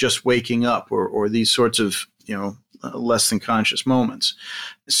or just waking up or these sorts of, less than conscious moments.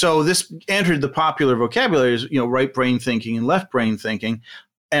 So this entered the popular vocabulary as, right brain thinking and left brain thinking.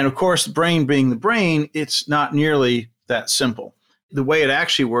 And of course, the brain being the brain, it's not nearly that simple. The way it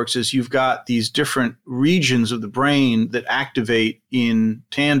actually works is you've got these different regions of the brain that activate in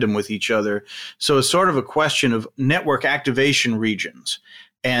tandem with each other. So it's sort of a question of network activation regions.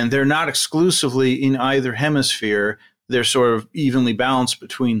 And they're not exclusively in either hemisphere. They're sort of evenly balanced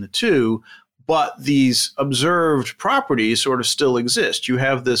between the two. But these observed properties sort of still exist. You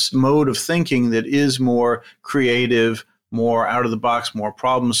have this mode of thinking that is more creative, more out of the box, more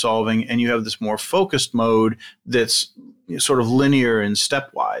problem solving, and you have this more focused mode that's sort of linear and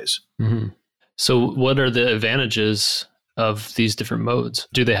stepwise. Mm-hmm. So what are the advantages of these different modes?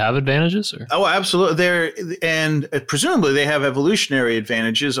 Do they have advantages? Or? Oh, absolutely. And presumably they have evolutionary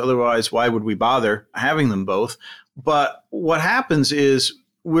advantages. Otherwise, why would we bother having them both? But what happens is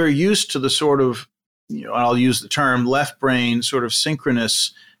we're used to the sort of, I'll use the term left brain sort of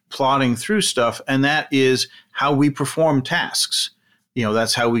synchronous plotting through stuff. And that is how we perform tasks.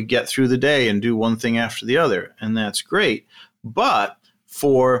 That's how we get through the day and do one thing after the other. And that's great. But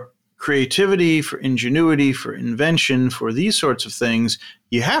for creativity, for ingenuity, for invention, for these sorts of things,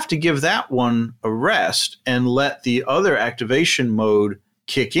 you have to give that one a rest and let the other activation mode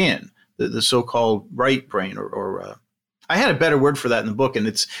kick in, the so-called right brain or I had a better word for that in the book, and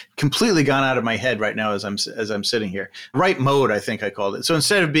it's completely gone out of my head right now as I'm sitting here. Right mode, I think I called it. So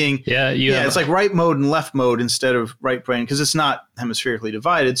instead of being, it's like right mode and left mode instead of right brain, because it's not hemispherically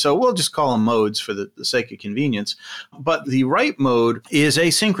divided. So we'll just call them modes for the sake of convenience. But the right mode is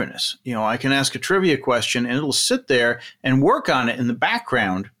asynchronous. I can ask a trivia question, and it'll sit there and work on it in the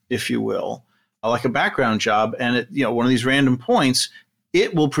background, if you will, like a background job. And at one of these random points,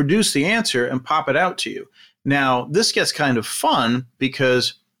 it will produce the answer and pop it out to you. Now, this gets kind of fun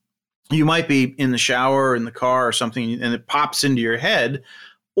because you might be in the shower or in the car or something and it pops into your head.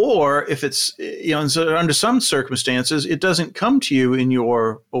 Or if it's, so under some circumstances, it doesn't come to you in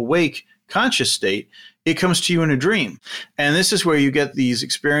your awake conscious state. It comes to you in a dream. And this is where you get these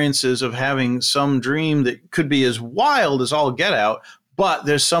experiences of having some dream that could be as wild as all get out, but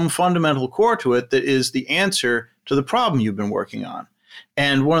there's some fundamental core to it that is the answer to the problem you've been working on.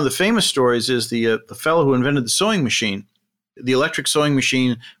 And one of the famous stories is the fellow who invented the sewing machine, the electric sewing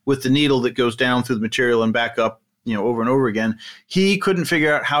machine with the needle that goes down through the material and back up, over and over again. He couldn't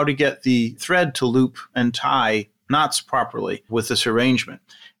figure out how to get the thread to loop and tie knots properly with this arrangement.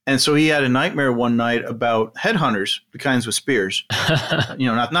 And so he had a nightmare one night about headhunters, the kinds with spears,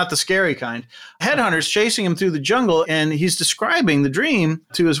 not the scary kind. Headhunters chasing him through the jungle. And he's describing the dream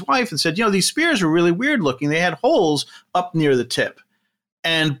to his wife and said, these spears were really weird looking. They had holes up near the tip.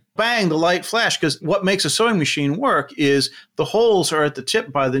 And bang, the light flashed, because what makes a sewing machine work is the holes are at the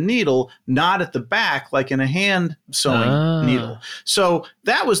tip by the needle, not at the back like in a hand sewing needle. So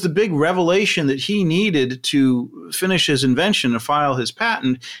that was the big revelation that he needed to finish his invention and file his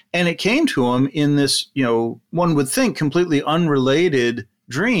patent. And it came to him in this, one would think completely unrelated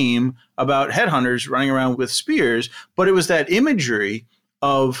dream about headhunters running around with spears. But it was that imagery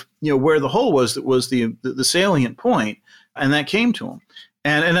of, where the hole was that was the salient point, and that came to him.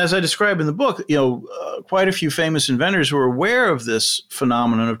 And as I describe in the book, quite a few famous inventors were aware of this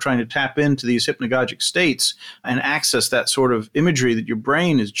phenomenon of trying to tap into these hypnagogic states and access that sort of imagery that your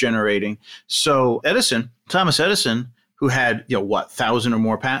brain is generating. So Thomas Edison, who had, 1,000 or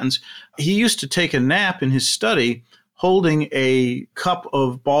more patents, he used to take a nap in his study holding a cup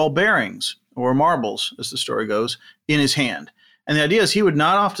of ball bearings or marbles, as the story goes, in his hand. And the idea is he would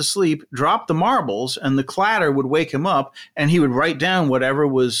nod off to sleep, drop the marbles, and the clatter would wake him up, and he would write down whatever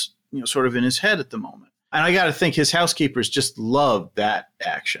was, sort of in his head at the moment. And I got to think his housekeepers just loved that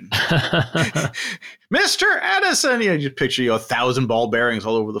action. Mr. Edison, you just picture 1,000 ball bearings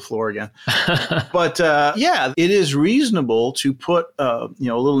all over the floor again. But yeah, it is reasonable to put a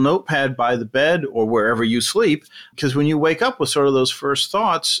little notepad by the bed or wherever you sleep, because when you wake up with sort of those first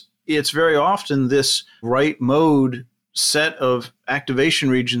thoughts, it's very often this right mode set of activation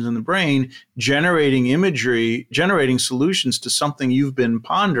regions in the brain generating imagery, generating solutions to something you've been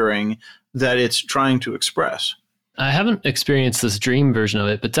pondering that it's trying to express. I haven't experienced this dream version of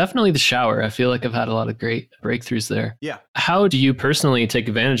it, but definitely the shower. I feel like I've had a lot of great breakthroughs there. Yeah. How do you personally take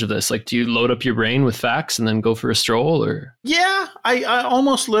advantage of this? Like, do you load up your brain with facts and then go for a stroll, or? Yeah, I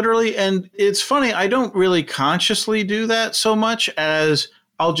almost literally. And it's funny, I don't really consciously do that so much as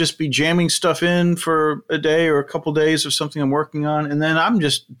I'll just be jamming stuff in for a day or a couple days of something I'm working on. And then I'm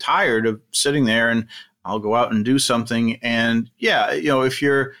just tired of sitting there and I'll go out and do something. And yeah,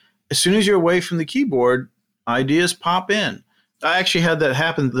 as soon as you're away from the keyboard, ideas pop in. I actually had that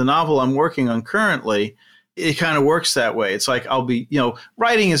happen. The novel I'm working on currently, it kind of works that way. It's like I'll be,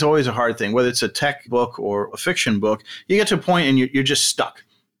 writing is always a hard thing, whether it's a tech book or a fiction book. You get to a point and you're just stuck.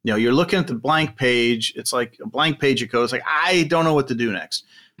 You're looking at the blank page. It's like a blank page of code. It's like, I don't know what to do next.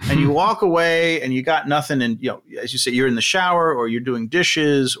 And you walk away and you got nothing. And, as you say, you're in the shower or you're doing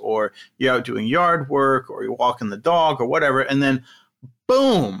dishes or you're out doing yard work or you're walking the dog or whatever. And then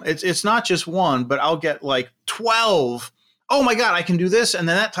boom, it's not just one, but I'll get like 12. Oh my God, I can do this. And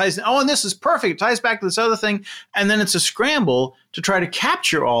then that ties in. Oh, and this is perfect. It ties back to this other thing. And then it's a scramble to try to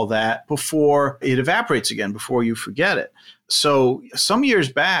capture all that before it evaporates again, before you forget it. So some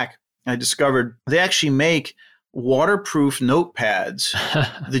years back, I discovered they actually make waterproof notepads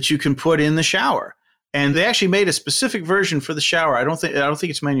that you can put in the shower. And they actually made a specific version for the shower. I don't think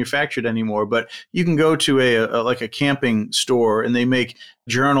it's manufactured anymore, but you can go to a camping store and they make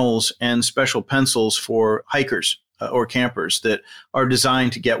journals and special pencils for hikers or campers that are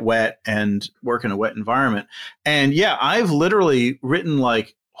designed to get wet and work in a wet environment. And yeah, I've literally written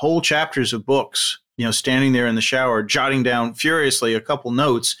like whole chapters of books, standing there in the shower, jotting down furiously a couple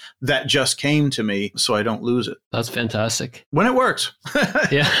notes that just came to me so I don't lose it. That's fantastic. When it works.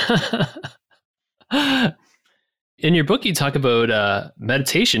 Yeah. In your book, you talk about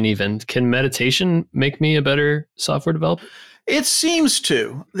meditation even. Can meditation make me a better software developer? It seems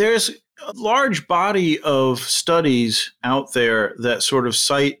to. There's a large body of studies out there that sort of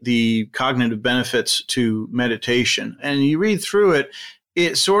cite the cognitive benefits to meditation. And you read through it,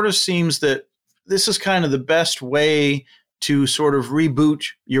 it sort of seems that this is kind of the best way to sort of reboot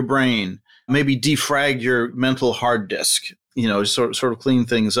your brain, maybe defrag your mental hard disk, sort of clean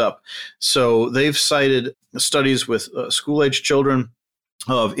things up. So they've cited studies with school-age children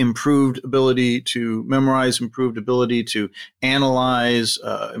of improved ability to memorize, improved ability to analyze,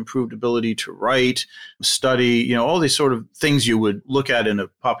 improved ability to write, study, all these sort of things you would look at in a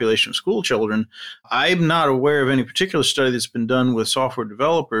population of school children. I'm not aware of any particular study that's been done with software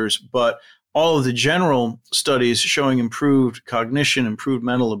developers, but all of the general studies showing improved cognition, improved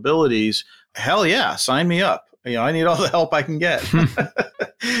mental abilities, hell yeah, sign me up. I need all the help I can get.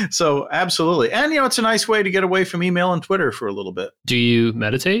 So absolutely. And, it's a nice way to get away from email and Twitter for a little bit. Do you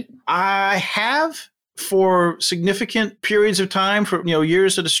meditate? I have for significant periods of time, for,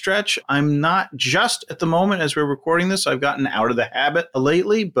 years at a stretch. I'm not just at the moment as we're recording this. I've gotten out of the habit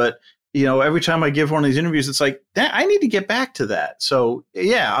lately, but every time I give one of these interviews, it's like, I need to get back to that. So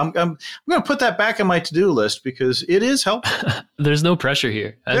yeah, I'm going to put that back on my to-do list because it is helpful. There's no pressure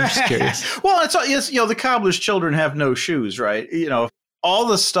here. I'm just curious. Well, it's the cobbler's children have no shoes, right? All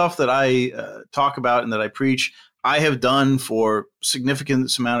the stuff that I talk about and that I preach, I have done for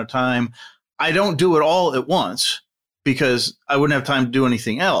significant amount of time. I don't do it all at once because I wouldn't have time to do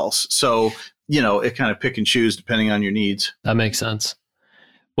anything else. So, it kind of pick and choose depending on your needs. That makes sense.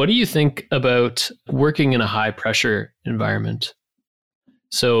 What do you think about working in a high pressure environment?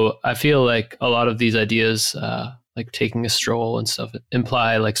 So I feel like a lot of these ideas, like taking a stroll and stuff,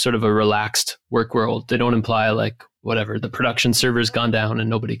 imply like sort of a relaxed work world. They don't imply like whatever, the production server's gone down and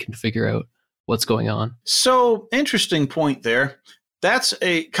nobody can figure out what's going on. So interesting point there. That's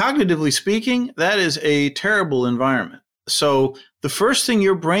cognitively speaking, that is a terrible environment. So the first thing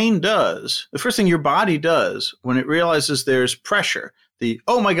your brain does, the first thing your body does when it realizes there's pressure,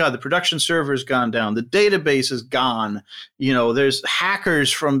 oh my God, the production server's gone down. The database is gone. There's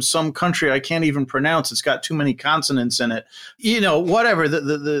hackers from some country I can't even pronounce. It's got too many consonants in it.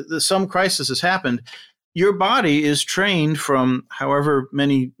 Whatever, some crisis has happened. Your body is trained from however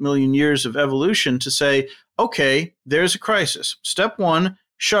many million years of evolution to say, okay, there's a crisis. Step one,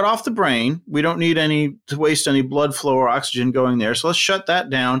 shut off the brain. We don't need to waste any blood flow or oxygen going there. So let's shut that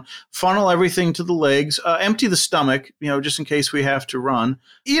down, funnel everything to the legs, empty the stomach, just in case we have to run.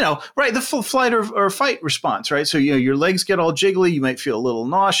 Right, the full flight or fight response, right? So, your legs get all jiggly, you might feel a little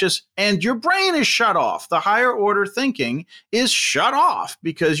nauseous, and your brain is shut off. The higher order thinking is shut off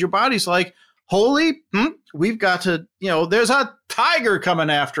because your body's like, holy, we've got to, there's a tiger coming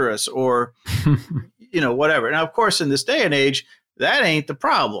after us, or, whatever. Now, of course, in this day and age, that ain't the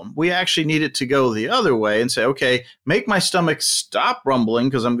problem. We actually need it to go the other way and say, okay, make my stomach stop rumbling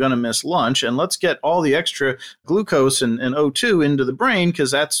because I'm going to miss lunch, and let's get all the extra glucose and O2 into the brain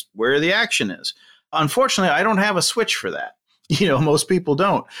because that's where the action is. Unfortunately, I don't have a switch for that. Most people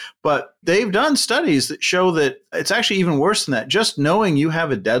don't. But they've done studies that show that it's actually even worse than that. Just knowing you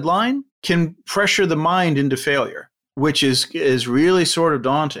have a deadline can pressure the mind into failure, which is really sort of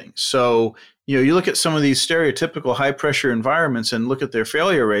daunting. So, you look at some of these stereotypical high pressure environments and look at their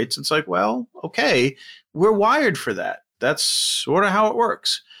failure rates. It's like, well, okay, we're wired for that. That's sort of how it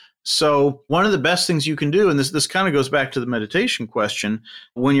works. So one of the best things you can do, and this kind of goes back to the meditation question,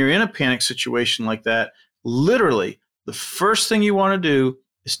 when you're in a panic situation like that, literally the first thing you want to do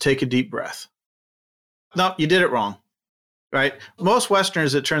is take a deep breath. No, you did it wrong, right? Most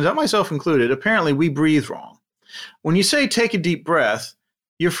Westerners, it turns out, myself included, apparently we breathe wrong. When you say take a deep breath,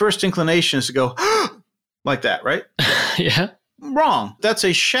 your first inclination is to go like that, right? Yeah. Wrong. That's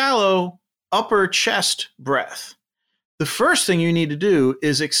a shallow upper chest breath. The first thing you need to do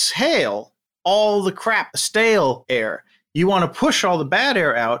is exhale all the crap, stale air. You want to push all the bad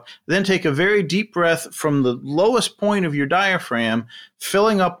air out, then take a very deep breath from the lowest point of your diaphragm,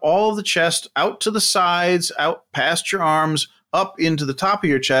 filling up all of the chest out to the sides, out past your arms, up into the top of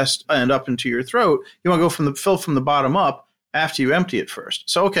your chest and up into your throat. You want to go fill from the bottom up after you empty it first.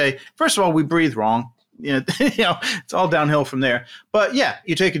 So, okay, first of all, we breathe wrong. It's all downhill from there. But yeah,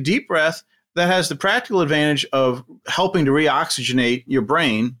 you take a deep breath that has the practical advantage of helping to reoxygenate your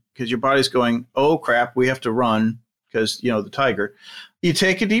brain because your body's going, oh crap, we have to run because, the tiger. You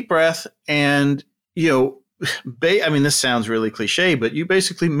take a deep breath and, this sounds really cliche, but you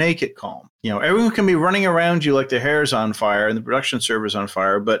basically make it calm. Everyone can be running around you like their hair's on fire and the production server's on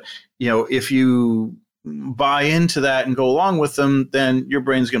fire. But, if you buy into that and go along with them, then your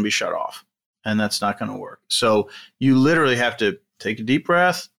brain's going to be shut off and that's not going to work. So you literally have to take a deep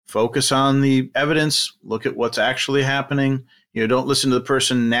breath, focus on the evidence, look at what's actually happening. Don't listen to the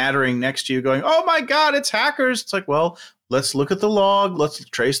person nattering next to you going, oh my God, it's hackers. It's like, well, let's look at the log. Let's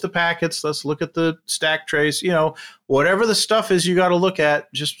trace the packets. Let's look at the stack trace. Whatever the stuff is you got to look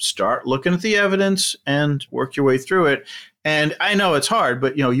at, just start looking at the evidence and work your way through it. And I know it's hard,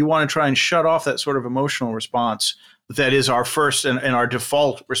 but, you want to try and shut off that sort of emotional response that is our first and our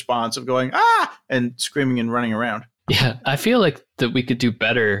default response of going, and screaming and running around. Yeah, I feel like that we could do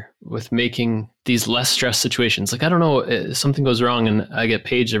better with making these less stress situations. Like, I don't know, something goes wrong and I get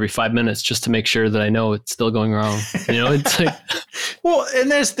paged every 5 minutes just to make sure that I know it's still going wrong. It's like, well, and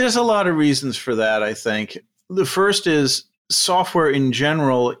there's a lot of reasons for that, I think. The first is software in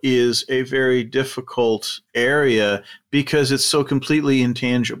general is a very difficult area because it's so completely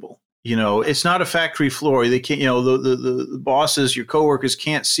intangible. It's not a factory floor. They can't, the bosses, your coworkers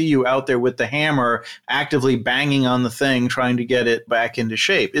can't see you out there with the hammer actively banging on the thing, trying to get it back into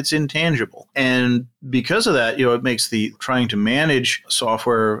shape. It's intangible. And because of that, it makes the trying to manage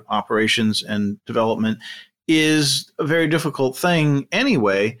software operations and development is a very difficult thing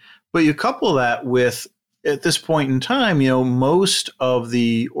anyway. But you couple that with, at this point in time, most of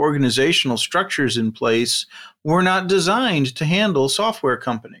the organizational structures in place were not designed to handle software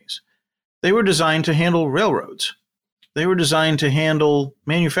companies. They were designed to handle railroads. They were designed to handle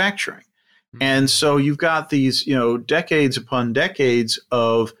manufacturing. And so you've got these, decades upon decades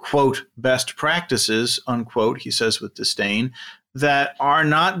of, quote, best practices, unquote, he says with disdain, that are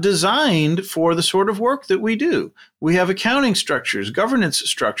not designed for the sort of work that we do. We have accounting structures, governance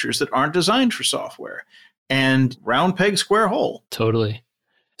structures that aren't designed for software. And round peg, square hole. Totally.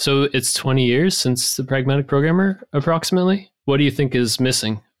 So it's 20 years since the Pragmatic Programmer, approximately. What do you think is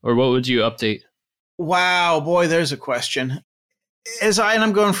missing? Or what would you update? Wow, boy, there's a question. And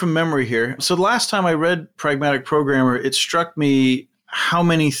I'm going from memory here. So the last time I read Pragmatic Programmer, it struck me how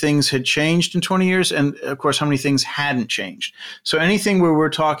many things had changed in 20 years and, of course, how many things hadn't changed. So anything where we're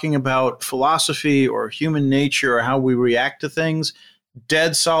talking about philosophy or human nature or how we react to things,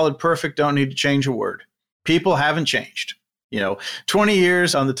 dead, solid, perfect, don't need to change a word. People haven't changed. 20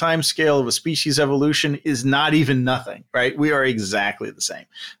 years on the time scale of a species evolution is not even nothing, right? We are exactly the same.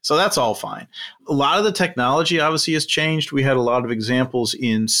 So that's all fine. A lot of the technology obviously has changed. We had a lot of examples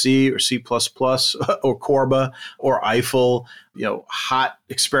in C or C++ or Corba or Eiffel, hot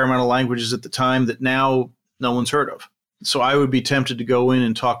experimental languages at the time that now no one's heard of. So I would be tempted to go in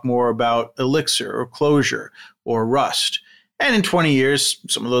and talk more about Elixir or Clojure or Rust. And in 20 years,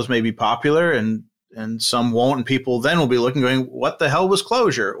 some of those may be popular and some won't. And people then will be looking, going, what the hell was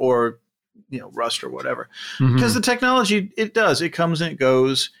Clojure or, Rust or whatever? Mm-hmm. Because the technology, it comes and it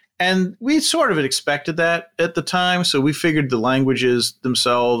goes. And we sort of had expected that at the time. So we figured the languages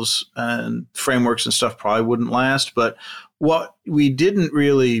themselves and frameworks and stuff probably wouldn't last. But what we didn't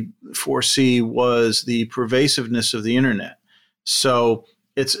really foresee was the pervasiveness of the internet. So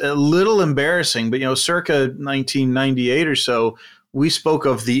it's a little embarrassing, but, circa 1998 or so, we spoke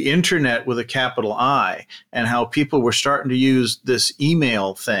of the internet with a capital I and how people were starting to use this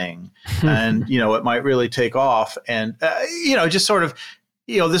email thing and, it might really take off. And, just sort of,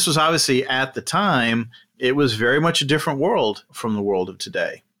 this was obviously at the time, it was very much a different world from the world of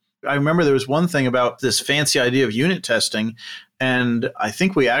today. I remember there was one thing about this fancy idea of unit testing, and I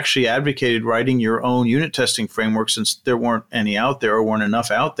think we actually advocated writing your own unit testing framework since there weren't any out there or weren't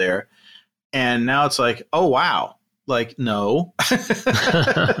enough out there. And now it's like, oh, wow. Like, no,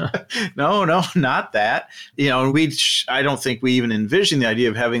 no, not that. I don't think we even envisioned the idea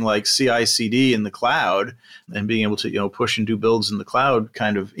of having like CI/CD in the cloud and being able to, push and do builds in the cloud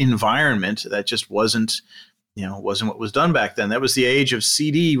kind of environment. That just wasn't what was done back then. That was the age of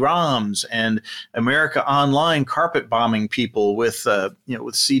CD-ROMs and America Online carpet bombing people with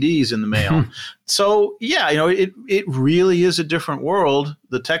CDs in the mail. So, it really is a different world.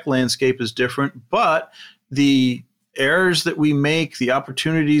 The tech landscape is different, but the errors that we make, the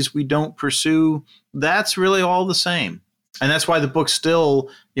opportunities we don't pursue, that's really all the same. And that's why the book still,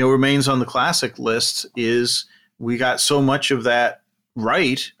 remains on the classic list, is we got so much of that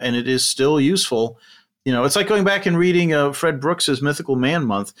right, and it is still useful. It's like going back and reading Fred Brooks's Mythical Man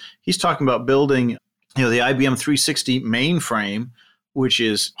Month. He's talking about building, the IBM 360 mainframe, which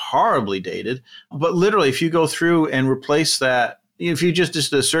is horribly dated. But literally, if you go through and replace that, if you just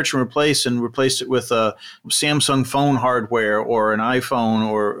did a search and replaced it with a Samsung phone hardware or an iPhone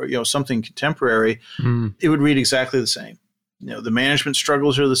or something contemporary, it would read exactly the same. The management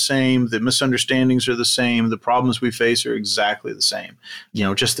struggles are the same, the misunderstandings are the same, the problems we face are exactly the same.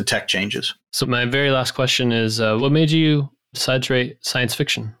 Just the tech changes. So my very last question is, what made you decide to write science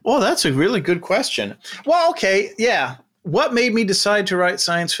fiction? Well, that's a really good question. Well, okay, yeah. What made me decide to write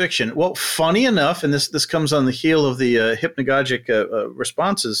science fiction? Well, funny enough, and this comes on the heel of the hypnagogic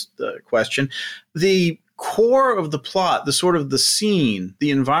responses question, the core of the plot, the sort of the scene,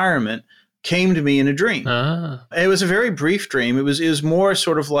 the environment, came to me in a dream. It was a very brief dream. It was more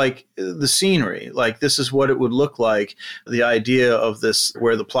sort of like the scenery, like this is what it would look like, the idea of this,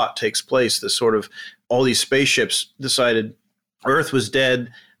 where the plot takes place, this sort of, all these spaceships decided Earth was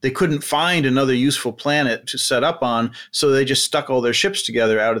dead. They couldn't find another useful planet to set up on, so they just stuck all their ships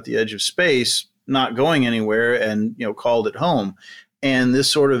together out at the edge of space, not going anywhere, and called it home. And this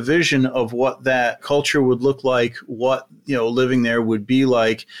sort of vision of what that culture would look like, what living there would be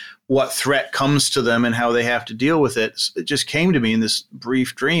like, what threat comes to them and how they have to deal with it, it just came to me in this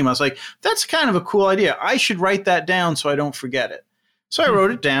brief dream. I was like, that's kind of a cool idea. I should write that down so I don't forget it. So I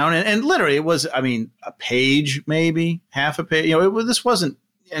wrote it down, and literally it was, a page, maybe half a page. This wasn't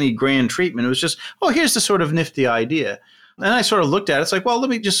any grand treatment. It was just, here's the sort of nifty idea. And I sort of looked at it. It's like, well, let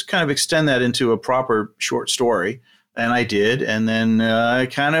me just kind of extend that into a proper short story. And I did. And then I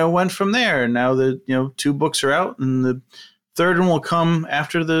kind of went from there. And now the 2 books are out, and the third one will come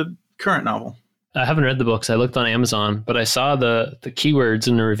after the current novel. I haven't read the books. I looked on Amazon, but I saw the keywords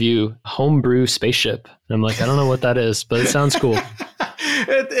in the review, homebrew spaceship. And I'm like, I don't know what that is, but it sounds cool.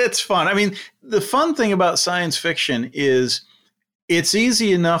 It's fun. The fun thing about science fiction is it's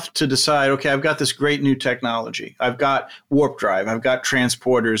easy enough to decide, okay, I've got this great new technology. I've got warp drive. I've got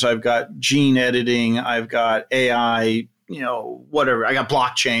transporters. I've got gene editing. I've got AI, whatever. I got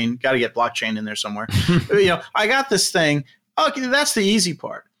blockchain. Got to get blockchain in there somewhere. I got this thing. Okay, that's the easy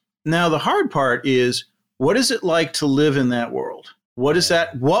part. Now, the hard part is, what is it like to live in that world? What is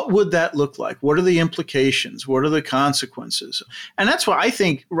that? What would that look like? What are the implications? What are the consequences? And that's why I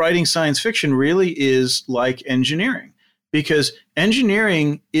think writing science fiction really is like engineering, because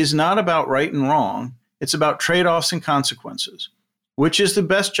engineering is not about right and wrong. It's about trade-offs and consequences. Which is the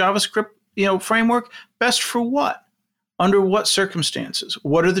best JavaScript, framework? Best for what? under what circumstances?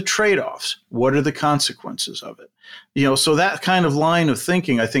 What are the trade-offs? What are the consequences of it? So that kind of line of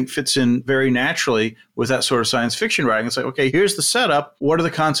thinking, I think, fits in very naturally with that sort of science fiction writing. It's like, okay, here's the setup. What are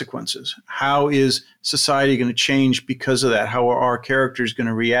the consequences? How is society going to change because of that? How are our characters going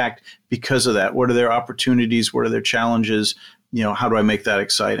to react because of that? What are their opportunities? What are their challenges? How do I make that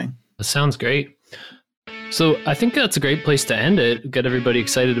exciting? That sounds great. So I think that's a great place to end it. Get everybody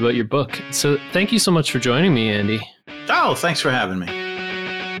excited about your book. So thank you so much for joining me, Andy. Oh, thanks for having me.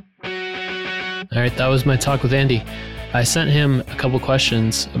 All right, that was my talk with Andy. I sent him a couple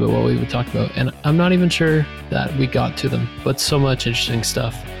questions about what we would talk about, and I'm not even sure that we got to them, but so much interesting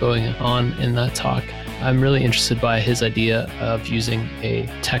stuff going on in that talk. I'm really interested by his idea of using a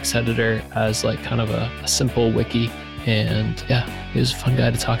text editor as like kind of a simple wiki. And yeah, he was a fun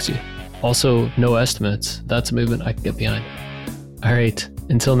guy to talk to. Also, no estimates. That's a movement I can get behind. All right,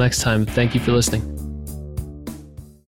 until next time, thank you for listening.